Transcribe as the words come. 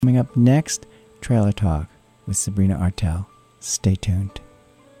Coming up next, Trailer Talk with Sabrina Artel. Stay tuned.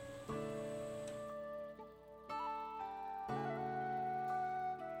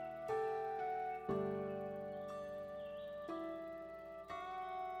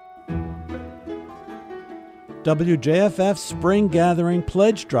 WJFF's Spring Gathering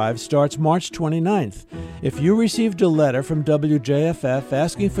Pledge Drive starts March 29th. If you received a letter from WJFF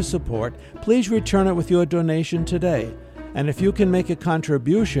asking for support, please return it with your donation today. And if you can make a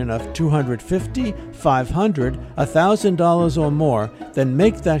contribution of $250, $500, $1,000 or more, then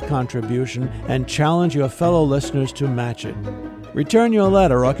make that contribution and challenge your fellow listeners to match it. Return your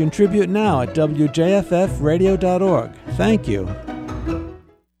letter or contribute now at WJFFradio.org. Thank you.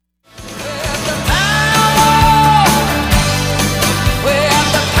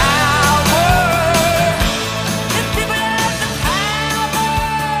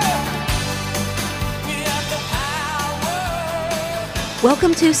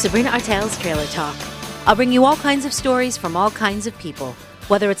 Welcome to Sabrina Artel's Trailer Talk. I'll bring you all kinds of stories from all kinds of people.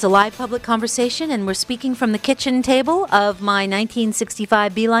 Whether it's a live public conversation and we're speaking from the kitchen table of my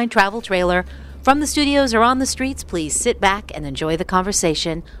 1965 Beeline travel trailer, from the studios or on the streets, please sit back and enjoy the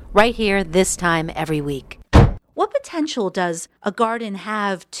conversation right here this time every week. What potential does a garden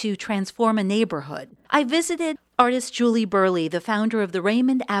have to transform a neighborhood? I visited artist Julie Burley, the founder of the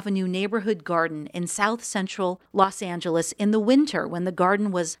Raymond Avenue Neighborhood Garden in South Central Los Angeles in the winter when the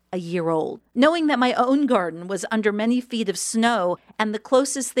garden was a year old. Knowing that my own garden was under many feet of snow and the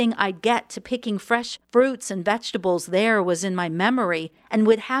closest thing I'd get to picking fresh fruits and vegetables there was in my memory and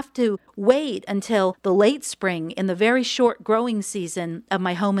would have to wait until the late spring in the very short growing season of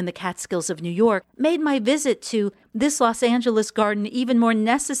my home in the Catskills of New York, made my visit to this Los Angeles garden even more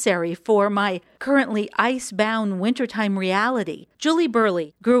necessary for my currently ice-bound wintertime reality. Julie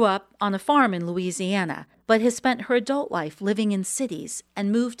Burley grew up on a farm in Louisiana, but has spent her adult life living in cities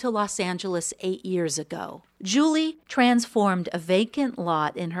and moved to Los Angeles 8 years ago. Julie transformed a vacant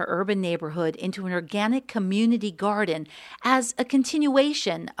lot in her urban neighborhood into an organic community garden as a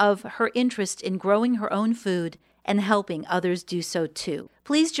continuation of her interest in growing her own food and helping others do so too.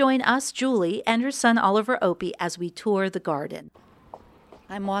 Please join us, Julie, and her son Oliver Opie as we tour the garden.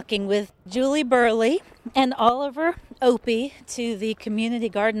 I'm walking with Julie Burley and Oliver Opie to the community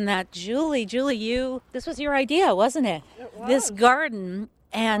garden that Julie, this was your idea, wasn't it? It was. This garden,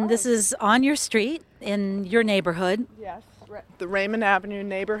 and this is on your street in your neighborhood. Yes, the Raymond Avenue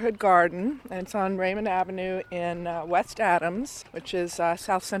Neighborhood Garden, and it's on Raymond Avenue in West Adams, which is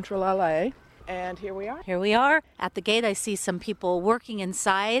South Central LA. And here we are. Here we are. At the gate, I see some people working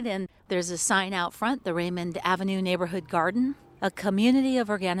inside, and there's a sign out front, the Raymond Avenue Neighborhood Garden, a community of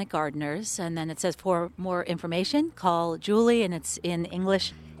organic gardeners. And then it says, for more information, call Julie, and it's in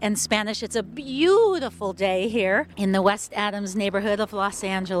English and Spanish. It's a beautiful day here in the West Adams neighborhood of Los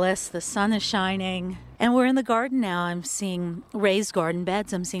Angeles. The sun is shining, and we're in the garden now. I'm seeing raised garden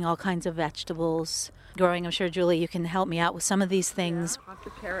beds. I'm seeing all kinds of vegetables growing. I'm sure, Julie, you can help me out with some of these things. Yeah, lots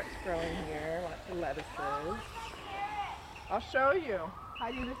of carrots growing here, lots of lettuces. I'll show you.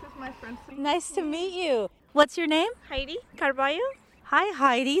 Heidi, this is my friend. Nice to meet you. What's your name? Heidi Carballo. Hi,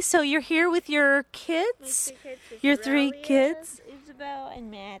 Heidi. So you're here with your kids? Your three kids? Isabel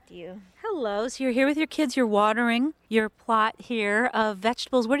and Matthew. Hello. So you're here with your kids. You're watering your plot here of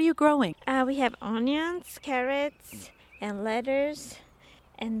vegetables. What are you growing? We have onions, carrots, and lettuce,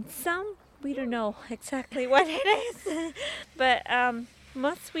 and some, we don't know exactly what it is. But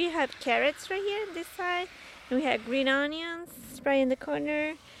most we have carrots right here on this side. And we have green onions right in the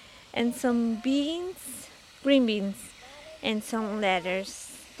corner, and some beans, green beans, and some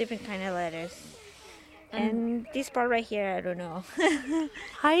lettuce, different kind of lettuce. And this part right here, I don't know.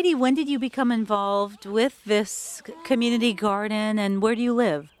 Heidi, when did you become involved with this community garden, and where do you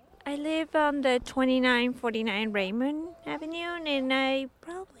live? I live on the 2949 Raymond Avenue, and I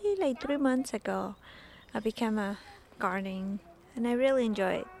probably like 3 months ago, I became a gardening, and I really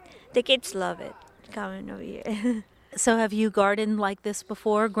enjoy it. The kids love it, coming over here. So have you gardened like this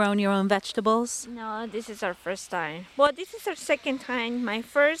before, grown your own vegetables? No, this is our first time. Well, this is our second time. My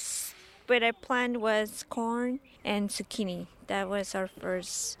first, what I planted was corn and zucchini. That was our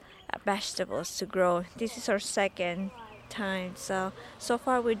first vegetables to grow. This is our second time. So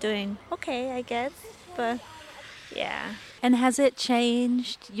far we're doing okay, I guess. But yeah. And has it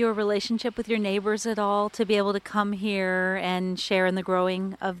changed your relationship with your neighbors at all to be able to come here and share in the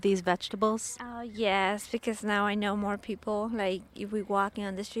growing of these vegetables? Yes, because now I know more people. Like if we're walking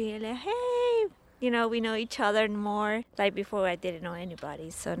on the street, like, hey, we know each other more. Like before I didn't know anybody.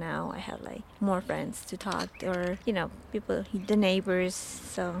 So now I have like more friends to talk to, or, people, the neighbors.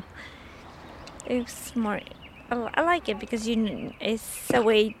 So it's more I like it because it's a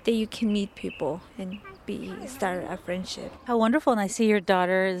way that you can meet people and start a friendship. How wonderful. And I see your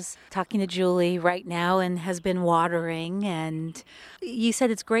daughter is talking to Julie right now and has been watering. And you said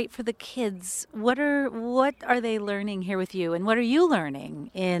it's great for the kids. What are they learning here with you? And what are you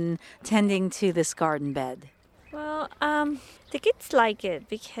learning in tending to this garden bed? Well, the kids like it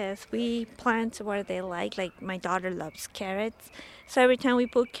because we plant where they like. Like my daughter loves carrots, so every time we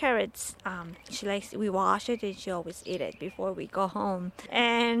put carrots, we wash it and she always eat it before we go home.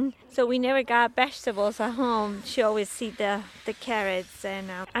 And so we never got vegetables at home. She always see the carrots,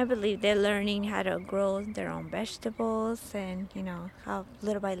 and I believe they're learning how to grow their own vegetables, and how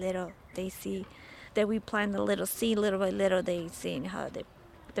little by little they see that we plant a little seed. Little by little they see how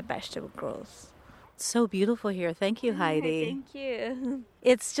the vegetable grows. So beautiful here. Thank you, Heidi. Thank you.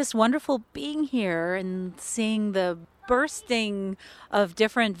 It's just wonderful being here and seeing the bursting of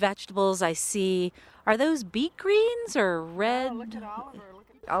different vegetables I see. Are those beet greens or red? Oh, look at Oliver.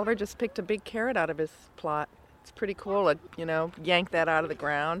 Oliver just picked a big carrot out of his plot. It's pretty cool to, yank that out of the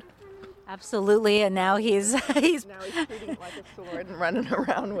ground. Absolutely, and now he's Now he's treating it like a sword and running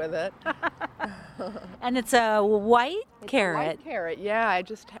around with it. And it's a white carrot. A white carrot, yeah. I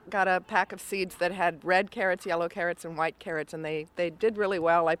just got a pack of seeds that had red carrots, yellow carrots, and white carrots, and they did really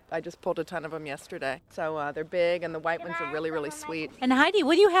well. I just pulled a ton of them yesterday. So they're big, and the white ones are really, really sweet. And Heidi,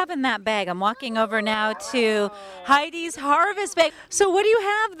 what do you have in that bag? I'm walking over now to Heidi's harvest bag. So what do you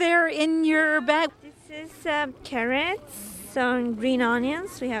have there in your bag? This is carrots. Some green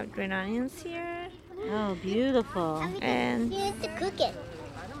onions. We have green onions here. Oh, beautiful. And to cook it.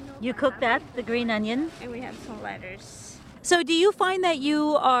 You cook that, the green onion? we have some lettuce. So do you find that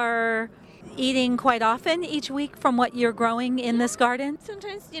you are eating quite often each week from what you're growing in this garden?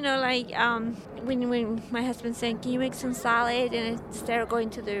 Sometimes, when my husband's saying, can you make some salad? And instead of going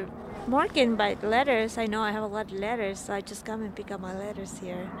to the market and buy lettuce, I know I have a lot of lettuce, so I just come and pick up my lettuce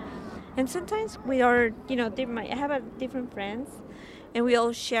here. And sometimes we are, I have different friends, and we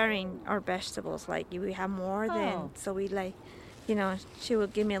all sharing our vegetables. Like we have more so we she will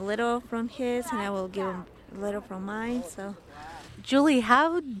give me a little from his, and I will give him a little from mine. So, Julie,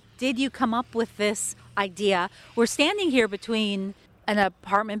 how did you come up with this idea? We're standing here between an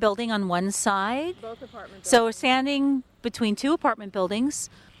apartment building on one side. Both apartment buildings. So we're standing between two apartment buildings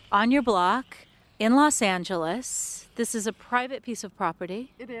on your block in Los Angeles. This is a private piece of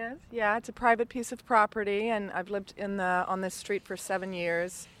property. It is. Yeah, it's a private piece of property, and I've lived on this street for 7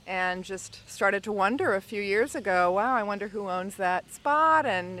 years, and just started to wonder a few years ago, wow, I wonder who owns that spot,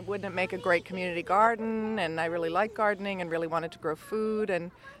 and wouldn't it make a great community garden? And I really like gardening and really wanted to grow food,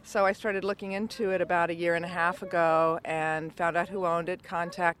 and so I started looking into it about 1.5 years ago and found out who owned it,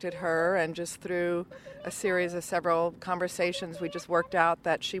 contacted her, and just through a series of several conversations, we just worked out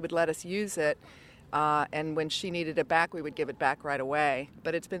that she would let us use it. And when she needed it back, we would give it back right away.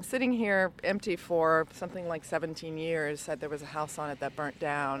 But it's been sitting here empty for something like 17 years. There was a house on it that burnt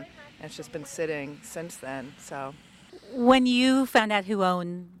down, and it's just been sitting since then. So, when you found out who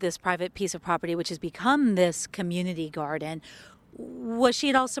owned this private piece of property, which has become this community garden, was she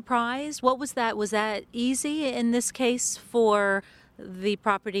at all surprised? What was that? Was that easy in this case for the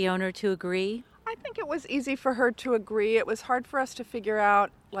property owner to agree? I think it was easy for her to agree. It was hard for us to figure out,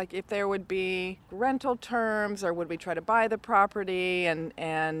 like, if there would be rental terms or would we try to buy the property,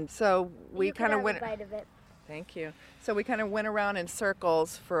 and so we kind of went. Bite of it. Thank you. So we kind of went around in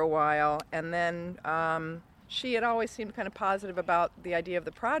circles for a while, and then she had always seemed kind of positive about the idea of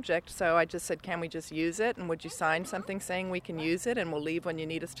the project, so I just said, can we just use it, and would you sign something saying we can use it and we'll leave when you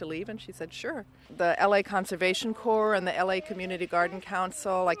need us to leave? And she said, sure. The LA Conservation Corps and the LA Community Garden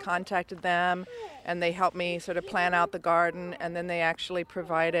Council, I contacted them, and they helped me sort of plan out the garden, and then they actually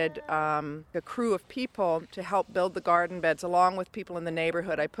provided a crew of people to help build the garden beds along with people in the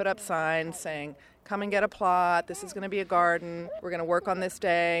neighborhood. I put up signs saying, come and get a plot, this is going to be a garden, we're going to work on this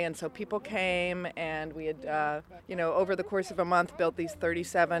day. And so people came, and we had, over the course of a month, built these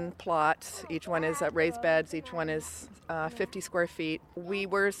 37 plots. Each one is raised beds, each one is 50 square feet. We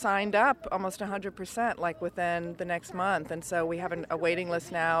were signed up almost 100%, like within the next month. And so we have a waiting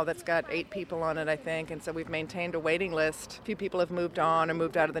list now that's got 8 people on it, I think. And so we've maintained a waiting list. A few people have moved on or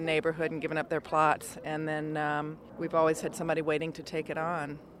moved out of the neighborhood and given up their plots. And then we've always had somebody waiting to take it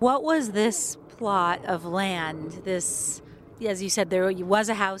on. What was this plot of land? This, as you said, there was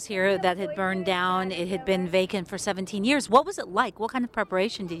a house here that had burned down. It had been vacant for 17 years. What was it like? What kind of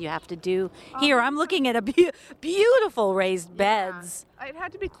preparation did you have to do here? I'm looking at a beautiful raised beds. Yeah. It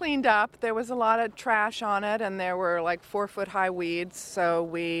had to be cleaned up. There was a lot of trash on it, and there were like 4-foot-high weeds. So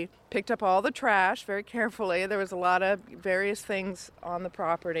we picked up all the trash very carefully. There was a lot of various things on the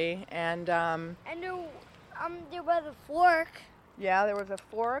property, and there was a fork. Yeah, there was a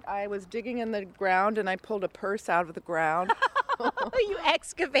fork. I was digging in the ground and I pulled a purse out of the ground. You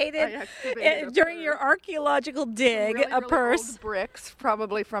excavated, I excavated during your archaeological dig really purse. Old bricks,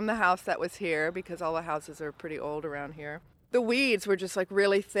 probably from the house that was here, because all the houses are pretty old around here. The weeds were just like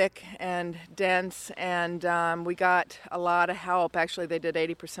really thick and dense, and we got a lot of help. Actually, they did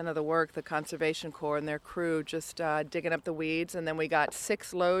 80% of the work, the Conservation Corps and their crew, just digging up the weeds. And then we got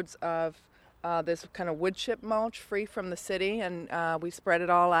 6 loads of this kind of wood chip mulch free from the city, and we spread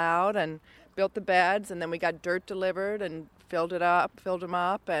it all out and built the beds, and then we got dirt delivered and filled them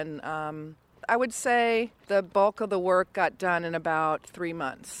up, and I would say the bulk of the work got done in about 3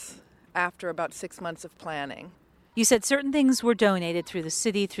 months, after about 6 months of planning. You said certain things were donated through the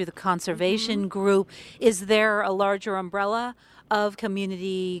city, through the conservation group. Is there a larger umbrella of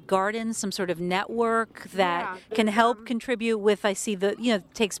community gardens, some sort of network that can help contribute with, I see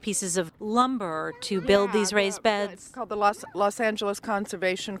takes pieces of lumber to build these raised beds? It's called the Los Angeles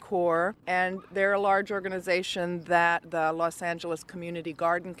Conservation Corps, and they're a large organization that the Los Angeles Community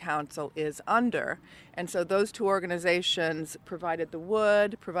Garden Council is under. And so those 2 organizations provided the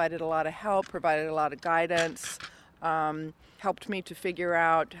wood, provided a lot of help, provided a lot of guidance, helped me to figure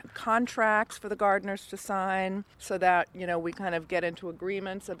out contracts for the gardeners to sign so that, we kind of get into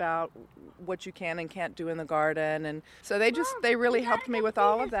agreements about what you can and can't do in the garden. And so they really helped me with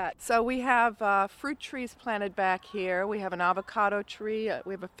all of that. So we have fruit trees planted back here. We have an avocado tree.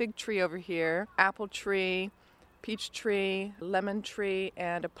 We have a fig tree over here, apple tree, peach tree, lemon tree,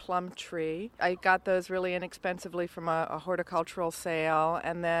 and a plum tree. I got those really inexpensively from a horticultural sale.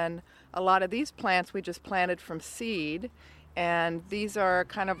 And then a lot of these plants we just planted from seed. And these are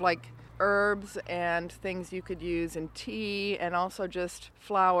kind of like herbs and things you could use in tea, and also just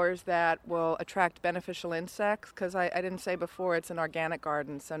flowers that will attract beneficial insects, because I didn't say before, it's an organic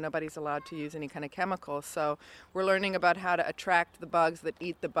garden, so nobody's allowed to use any kind of chemicals. So we're learning about how to attract the bugs that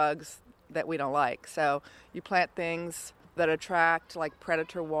eat the bugs that we don't like. So you plant things that attract like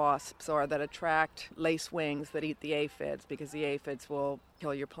predator wasps, or that attract lacewings that eat the aphids, because the aphids will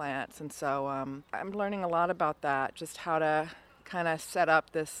kill your plants. And so I'm learning a lot about that, just how to kind of set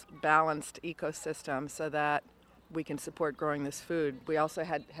up this balanced ecosystem so that we can support growing this food. We also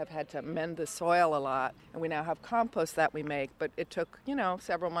have had to mend the soil a lot, and we now have compost that we make, but it took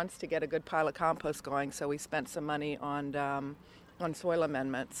several months to get a good pile of compost going, so we spent some money on soil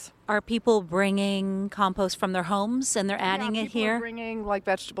amendments. Are people bringing compost from their homes and they're adding it here? People are bringing like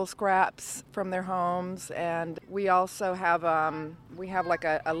vegetable scraps from their homes, and we also have like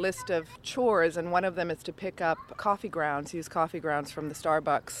a list of chores, and one of them is to pick up use coffee grounds from the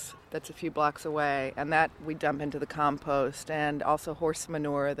Starbucks that's a few blocks away, and that we dump into the compost, and also horse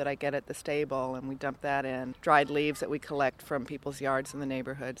manure that I get at the stable, and we dump that in. Dried leaves that we collect from people's yards in the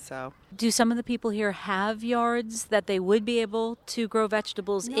neighborhood. So, do some of the people here have yards that they would be able to grow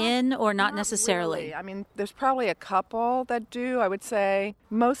vegetables in, or not necessarily? Really. I mean, there's probably a couple that do. I would say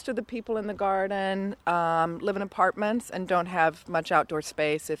most of the people in the garden live in apartments and don't have much outdoor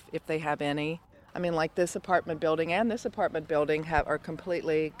space, if they have any. I mean, like this apartment building and this apartment building are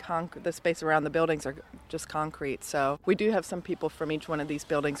completely the space around the buildings are just concrete. So we do have some people from each one of these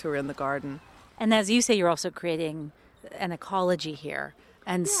buildings who are in the garden. And as you say, you're also creating an ecology here.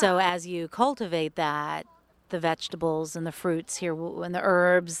 And so as you cultivate that, the vegetables and the fruits here and the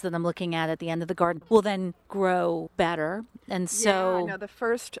herbs that I'm looking at the end of the garden will then grow better. And so the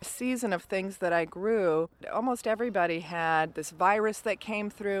first season of things that I grew, almost everybody had this virus that came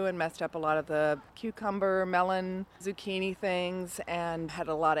through and messed up a lot of the cucumber, melon, zucchini things, and had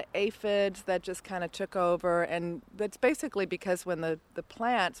a lot of aphids that just kind of took over. And that's basically because when the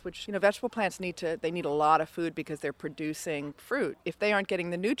plants, which vegetable plants need a lot of food because they're producing fruit. If they aren't getting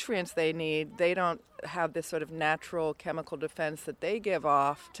the nutrients they need, they don't have this sort of natural chemical defense that they give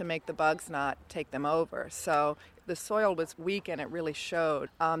off to make the bugs not take them over. So the soil was weak, and it really showed.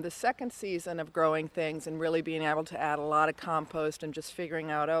 The second season of growing things and really being able to add a lot of compost and just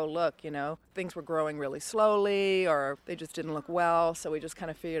figuring out, things were growing really slowly, or they just didn't look well. So we just kind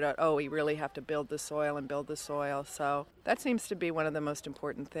of figured out, we really have to build the soil. So that seems to be one of the most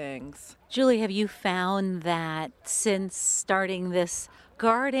important things. Julie, have you found that since starting this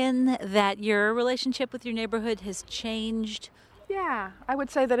garden that your relationship with your neighborhood has changed Yeah, I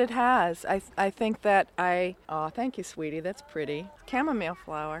would say that it has. I think that oh, thank you, sweetie, that's pretty. Chamomile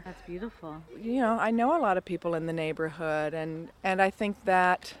flower. That's beautiful. You know, I know a lot of people in the neighborhood, and I think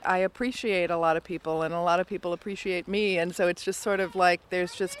that I appreciate a lot of people, and a lot of people appreciate me, and so it's just sort of like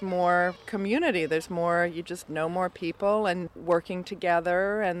there's just more community. There's more, you just know more people and working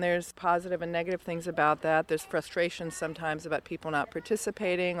together, and there's positive and negative things about that. There's frustration sometimes about people not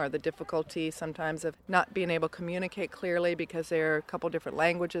participating, or the difficulty sometimes of not being able to communicate clearly because there are a couple different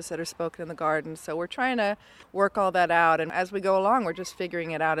languages that are spoken in the garden. So we're trying to work all that out, and as we go along, we're just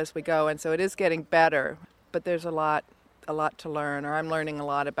figuring it out as we go, and so it is getting better, but there's a lot to learn, or I'm learning a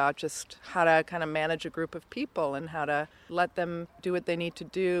lot about just how to kind of manage a group of people and how to let them do what they need to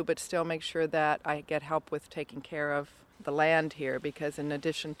do, but still make sure that I get help with taking care of the land here, because in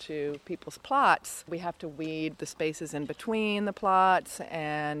addition to people's plots, we have to weed the spaces in between the plots,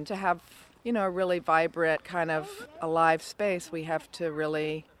 and to have, you know, a really vibrant kind of alive space, we have to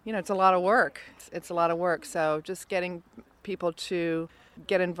really, you know, it's a lot of work. It's a lot of work. So just getting people to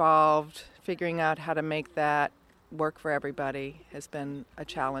get involved, figuring out how to make that work for everybody has been a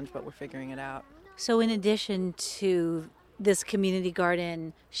challenge, but we're figuring it out. So in addition to this community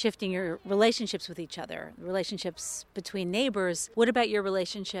garden shifting your relationships with each other, relationships between neighbors, what about your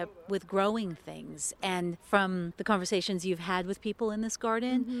relationship with growing things? And from the conversations you've had with people in this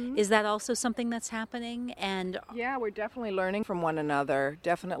garden, is that also something that's happening? And yeah, we're definitely learning from one another.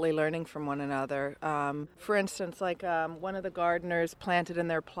 For instance, like one of the gardeners planted in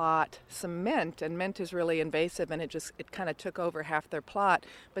their plot some mint, and mint is really invasive, and it kind of took over half their plot,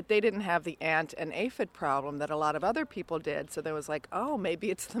 but they didn't have the ant and aphid problem that a lot of other people did. So there was like, oh, maybe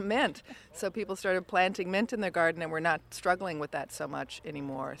it's the mint. So people started planting mint in their garden, and we're not struggling with that so much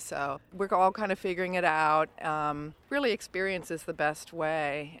anymore. So we're all kind of figuring it out. Really, experience is the best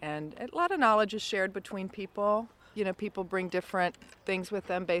way. And a lot of knowledge is shared between people. You know, people bring different things with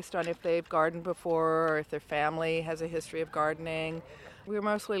them based on if they've gardened before or if their family has a history of gardening. We're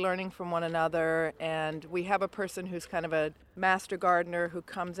mostly learning from one another, and we have a person who's kind of a master gardener who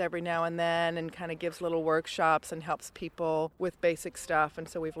comes every now and then and kind of gives little workshops and helps people with basic stuff, and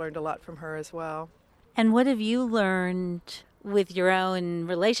so we've learned a lot from her as well. And what have you learned with your own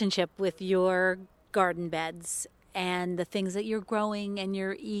relationship with your garden beds and the things that you're growing and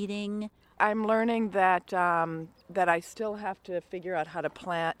you're eating? I'm learning that I still have to figure out how to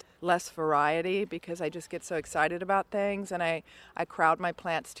plant less variety, because I just get so excited about things, and I crowd my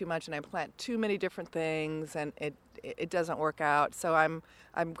plants too much, and I plant too many different things, and it doesn't work out. So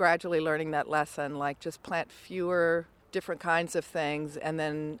I'm gradually learning that lesson, like just plant fewer different kinds of things, and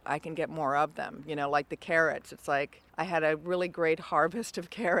then I can get more of them. You know, like the carrots. It's like I had a really great harvest of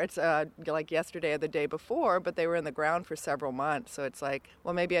carrots like yesterday or the day before, but they were in the ground for several months. So it's like,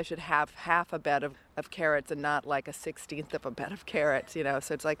 well, maybe I should have half a bed of carrots and not like a 16th of a bed of carrots, you know.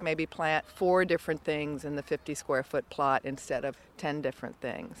 So it's like maybe plant 4 different things in the 50 square foot plot instead of 10 different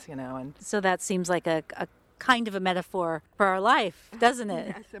things, you know. And so that seems like a kind of a metaphor for our life, doesn't it?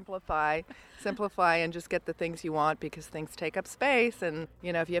 Yeah, simplify and just get the things you want, because things take up space, and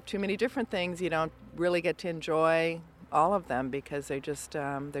you know, if you have too many different things, you don't really get to enjoy all of them, because they're just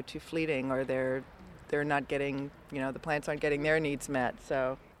they're too fleeting, or they're not getting, you know, the plants aren't getting their needs met.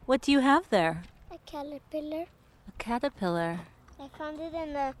 So what do you have there? A caterpillar. A caterpillar. I found it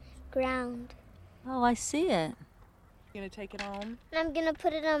in the ground. Oh, I see it. You gonna take it home? And I'm gonna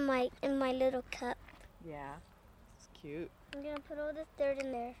put it in my little cup. Yeah, it's cute. I'm gonna put all this dirt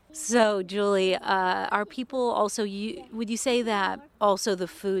in there. So, Julie, are people also, would you say that also the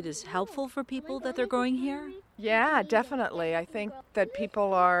food is helpful for people that they're growing here? Yeah, definitely. I think that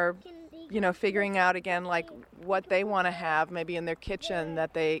people are, you know, figuring out again, like what they want to have maybe in their kitchen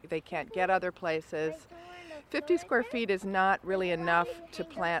that they can't get other places. 50 square feet is not really enough to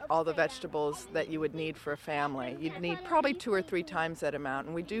plant all the vegetables that you would need for a family. You'd need probably 2 or 3 times that amount.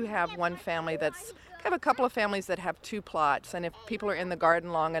 And we do have one family have a couple of families that have 2 plots. And if people are in the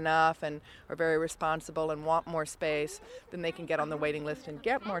garden long enough and are very responsible and want more space, then they can get on the waiting list and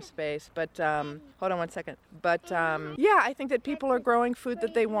get more space. But hold on one second. But yeah, I think that people are growing food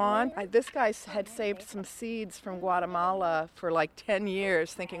that they want. This guy had saved some seeds from Guatemala for like 10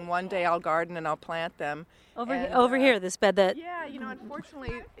 years, thinking one day I'll garden and I'll plant them. Over here, this bed that... Yeah, you know,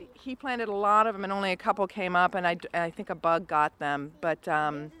 unfortunately, he planted a lot of them, and only a couple came up, and I think a bug got them. But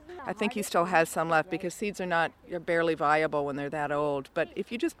I think he still has some left, because seeds are barely viable when they're that old. But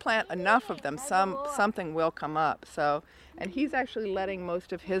if you just plant enough of them, something will come up. So, and he's actually letting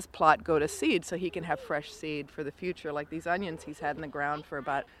most of his plot go to seed, so he can have fresh seed for the future. Like these onions he's had in the ground for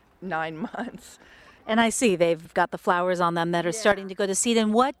about 9 months. And I see they've got the flowers on them that are starting to go to seed.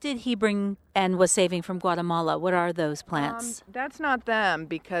 And what did he bring and was saving from Guatemala? What are those plants? That's not them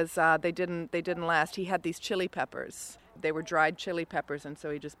because they didn't last. He had these chili peppers. They were dried chili peppers, and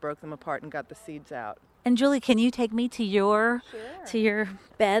so he just broke them apart and got the seeds out. And Julie, can you take me to your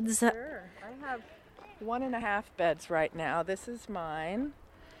beds? Sure. I have 1.5 beds right now. This is mine.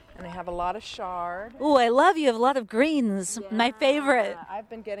 And I have a lot of chard. Oh, I love you have a lot of greens. My favorite. I've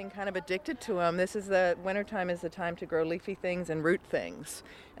been getting kind of addicted to them. This is the wintertime is the time to grow leafy things and root things.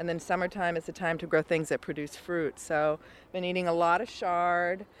 And then summertime is the time to grow things that produce fruit. So I've been eating a lot of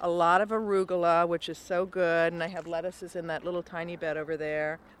chard, a lot of arugula, which is so good. And I have lettuces in that little tiny bed over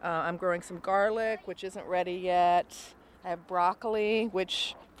there. I'm growing some garlic, which isn't ready yet. I have broccoli,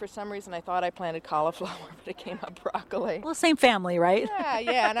 which for some reason I thought I planted cauliflower, but it came up broccoli. Well, same family, right?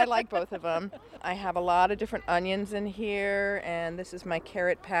 Yeah, and I like both of them. I have a lot of different onions in here, and this is my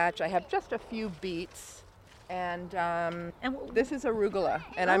carrot patch. I have just a few beets, and this is arugula,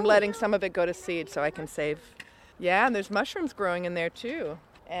 and I'm letting some of it go to seed so I can save. Yeah, and there's mushrooms growing in there too.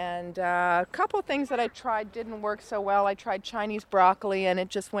 And a couple of things that I tried didn't work so well. I tried Chinese broccoli and it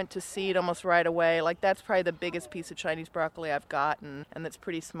just went to seed almost right away. Like that's probably the biggest piece of Chinese broccoli I've gotten, and that's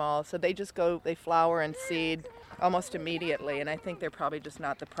pretty small. So they flower and seed almost immediately, and I think they're probably just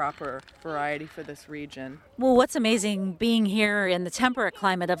not the proper variety for this region. Well, what's amazing being here in the temperate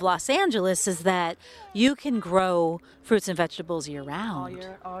climate of Los Angeles is that you can grow fruits and vegetables year-round.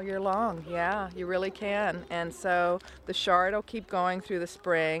 All year long, yeah, you really can. And so the chard will keep going through the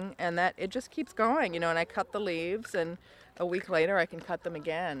spring, and that it just keeps going, and I cut the leaves, and a week later I can cut them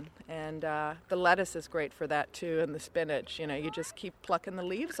again. And the lettuce is great for that too, and the spinach. You just keep plucking the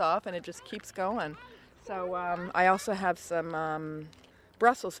leaves off, and it just keeps going. So I also have some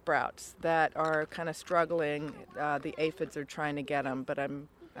Brussels sprouts that are kind of struggling. The aphids are trying to get them, but I'm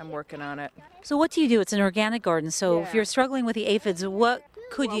working on it. So what do you do? It's an organic garden. So if you're struggling with the aphids, what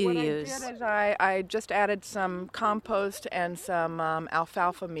could you use? What I did is I just added some compost and some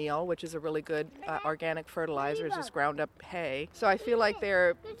alfalfa meal, which is a really good organic fertilizer. It's just ground up hay. So I feel like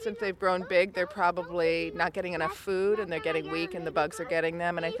since they've grown big, they're probably not getting enough food, and they're getting weak, and the bugs are getting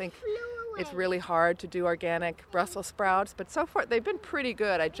them. And I think it's really hard to do organic Brussels sprouts, but so far they've been pretty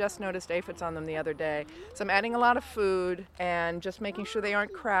good. I just noticed aphids on them the other day. So I'm adding a lot of food and just making sure they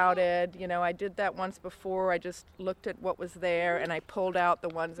aren't crowded. I did that once before. I just looked at what was there and I pulled out the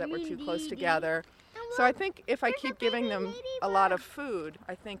ones that were too close together. So I think if I keep giving them a lot of food,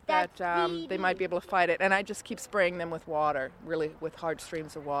 I think that they might be able to fight it. And I just keep spraying them with water, really with hard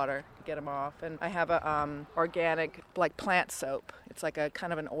streams of water to get them off. And I have a organic plant soap. It's like a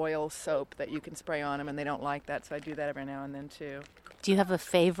kind of an oil soap that you can spray on them, and they don't like that, so I do that every now and then too. Do you have a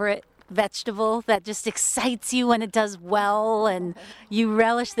favorite vegetable that just excites you when it does well and you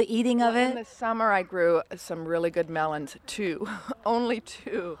relish the eating of it? In the summer I grew some really good melons, 2, only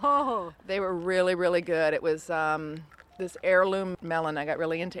 2. Oh. They were really, really good. It was this heirloom melon. I got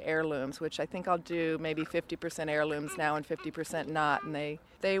really into heirlooms, which I think I'll do maybe 50% heirlooms now and 50% not. And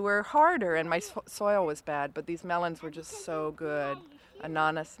they were harder and my soil was bad, but these melons were just so good,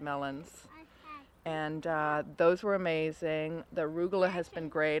 ananas melons. And those were amazing. The arugula has been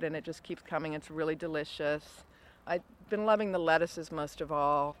great, and it just keeps coming. It's really delicious. I've been loving the lettuces most of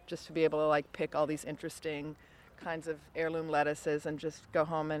all, just to be able to pick all these interesting kinds of heirloom lettuces and just go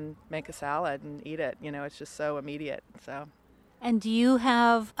home and make a salad and eat it. It's just so immediate. So. And do you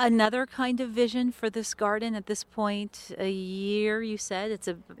have another kind of vision for this garden at this point? A year, you said? It's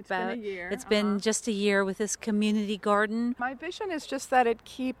been a year. It's been just a year with this community garden. My vision is just that it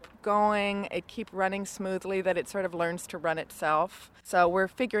keep going, it keep running smoothly, that it sort of learns to run itself. So we're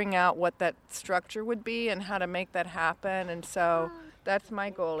figuring out what that structure would be and how to make that happen. And so that's my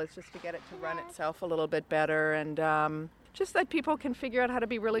goal, is just to get it to run itself a little bit better, and just that people can figure out how to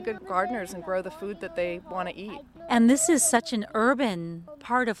be really good gardeners and grow the food that they want to eat. And this is such an urban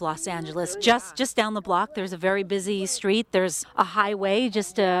part of Los Angeles. Just down the block, there's a very busy street. There's a highway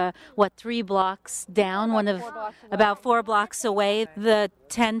just 3 blocks down, about 4 blocks away. The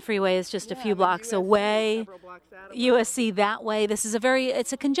 10 freeway is just a few blocks away. USC that way. This is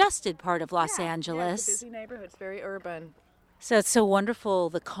it's a congested part of Los Angeles. It's a busy neighborhood. It's very urban. So it's so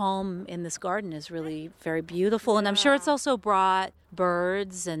wonderful. The calm in this garden is really very beautiful. And I'm sure it's also brought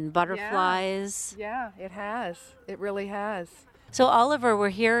birds and butterflies. Yeah, it has. It really has. So Oliver, we're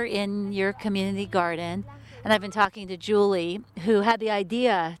here in your community garden, and I've been talking to Julie, who had the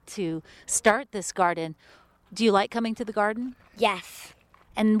idea to start this garden. Do you like coming to the garden? Yes.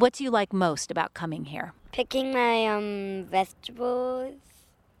 And what do you like most about coming here? Picking my vegetables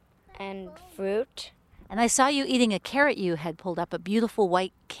and fruit. And I saw you eating a carrot you had pulled up, a beautiful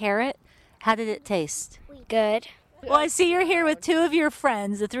white carrot. How did it taste? Good. Well, I see you're here with two of your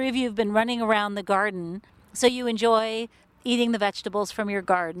friends. The three of you have been running around the garden. So you enjoy eating the vegetables from your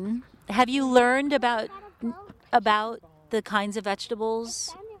garden. Have you learned about the kinds of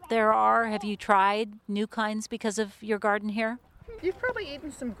vegetables there are? Have you tried new kinds because of your garden here? You've probably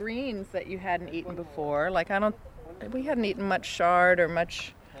eaten some greens that you hadn't eaten before. Like we hadn't eaten much chard or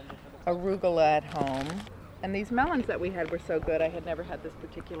much arugula at home. And these melons that we had were so good. I had never had this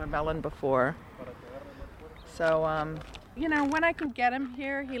particular melon before. So, when I can get him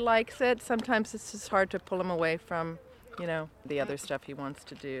here, he likes it. Sometimes it's just hard to pull him away from, the other stuff he wants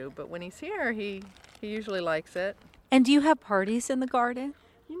to do. But when he's here, he usually likes it. And do you have parties in the garden?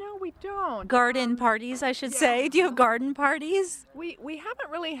 We don't. Garden parties, I should say. Do you have garden parties? We haven't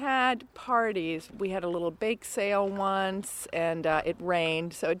really had parties. We had a little bake sale once, and it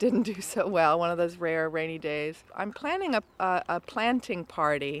rained, so it didn't do so well, one of those rare rainy days. I'm planning a planting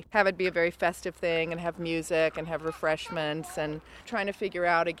party, have it be a very festive thing, and have music, and have refreshments, and trying to figure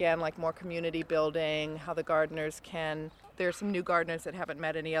out, again, like more community building, how the gardeners can... There are some new gardeners that haven't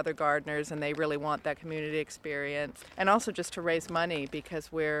met any other gardeners, and they really want that community experience. And also just to raise money,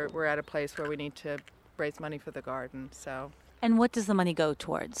 because we're at a place where we need to raise money for the garden. So. And what does the money go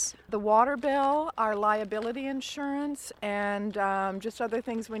towards? The water bill, our liability insurance, and just other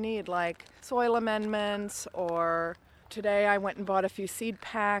things we need, like soil amendments, or today I went and bought a few seed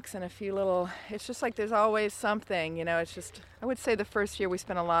packs and a few little, it's just like there's always something, it's just, I would say the first year we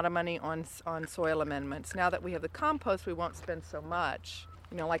spent a lot of money on soil amendments. Now that we have the compost, we won't spend so much.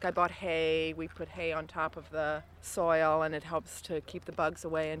 Like I bought hay, we put hay on top of the soil, and it helps to keep the bugs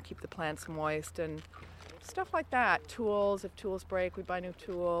away and keep the plants moist and stuff like that. Tools, if tools break, we buy new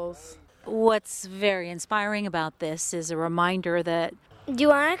tools. What's very inspiring about this is a reminder that... Do you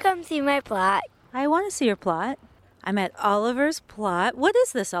want to come see my plot? I want to see your plot. I'm at Oliver's plot. What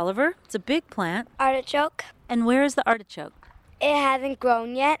is this, Oliver? It's a big plant. Artichoke. And where is the artichoke? It hasn't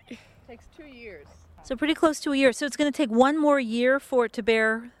grown yet. It takes 2 years. So pretty close to a year. So it's going to take one more year for it to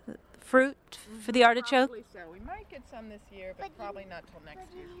bear fruit for the artichoke? Probably so. We might get some this year, but probably not till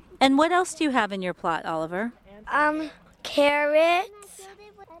next year. And what else do you have in your plot, Oliver? Carrots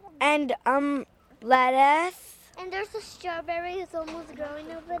and lettuce. And there's a strawberry that's almost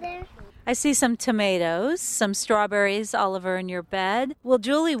growing over there. I see some tomatoes, some strawberries, Oliver, in your bed. Well,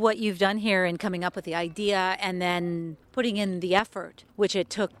 Julie, what you've done here in coming up with the idea and then putting in the effort which it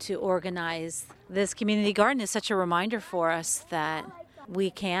took to organize this community garden is such a reminder for us that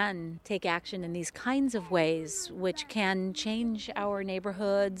we can take action in these kinds of ways which can change our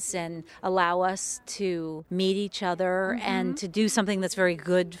neighborhoods and allow us to meet each other and to do something that's very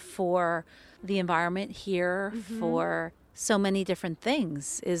good for the environment here, for so many different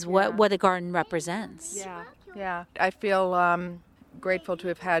things, is what a garden represents. Yeah. I feel grateful to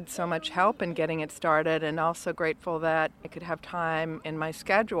have had so much help in getting it started, and also grateful that I could have time in my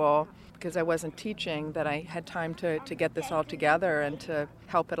schedule, because I wasn't teaching, that I had time to get this all together and to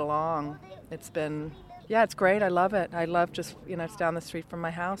help it along. It's been, it's great. I love it. I love just, it's down the street from my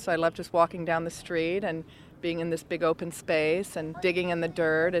house. So I love just walking down the street and being in this big open space, and digging in the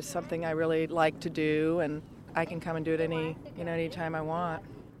dirt is something I really like to do, and I can come and do it any time I want.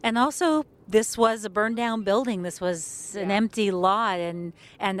 And also, this was a burned down building. This was an empty lot, and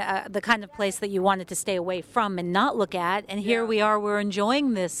the kind of place that you wanted to stay away from and not look at. And here we are, we're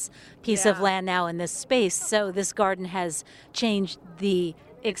enjoying this piece of land now in this space. So this garden has changed the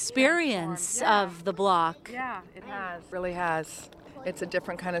experience of the block. Yeah, it has. It really has. It's a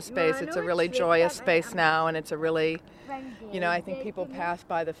different kind of space. It's a really joyous space now, and it's a really, I think people pass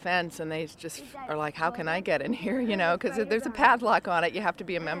by the fence and they just are like, how can I get in here, because there's a padlock on it. You have to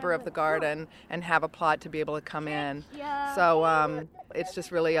be a member of the garden and have a plot to be able to come in. So it's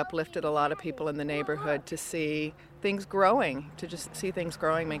just really uplifted a lot of people in the neighborhood to see things growing. To just see things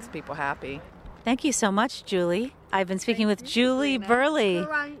growing makes people happy. Thank you so much, Julie. I've been speaking with Julie Burley.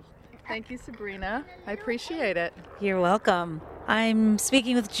 Thank you, Sabrina. I appreciate it. You're welcome. I'm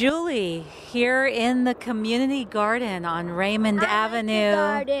speaking with Julie here in the community garden on Raymond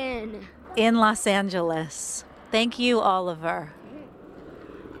Avenue in Los Angeles. Thank you, Oliver.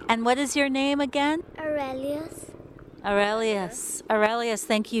 And what is your name again? Aurelius,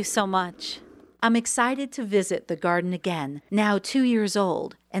 thank you so much. I'm excited to visit the garden again, now 2 years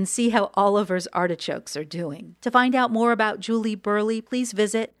old, and see how Oliver's artichokes are doing. To find out more about Julie Burley, please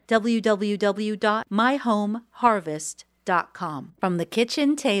visit www.myhomeharvest.com. From the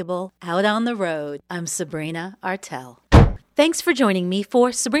kitchen table out on the road, I'm Sabrina Artel. Thanks for joining me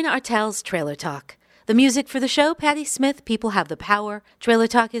for Sabrina Artel's Trailer Talk. The music for the show, Patti Smith, People Have the Power. Trailer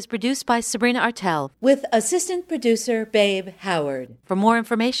Talk is produced by Sabrina Artel with assistant producer Babe Howard. For more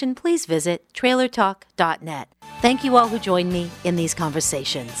information, please visit trailertalk.net. Thank you all who joined me in these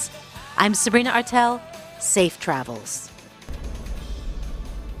conversations. I'm Sabrina Artel. Safe travels.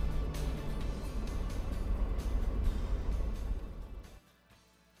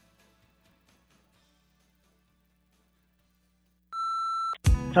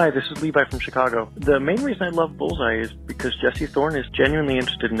 Hi, this is Levi from Chicago. The main reason I love Bullseye is because Jesse Thorne is genuinely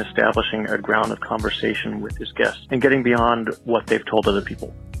interested in establishing a ground of conversation with his guests and getting beyond what they've told other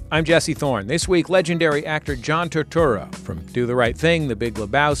people. I'm Jesse Thorne. This week, legendary actor John Turturro from Do the Right Thing, The Big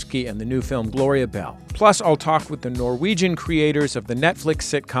Lebowski, and the new film Gloria Bell. Plus, I'll talk with the Norwegian creators of the Netflix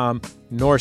sitcom Norse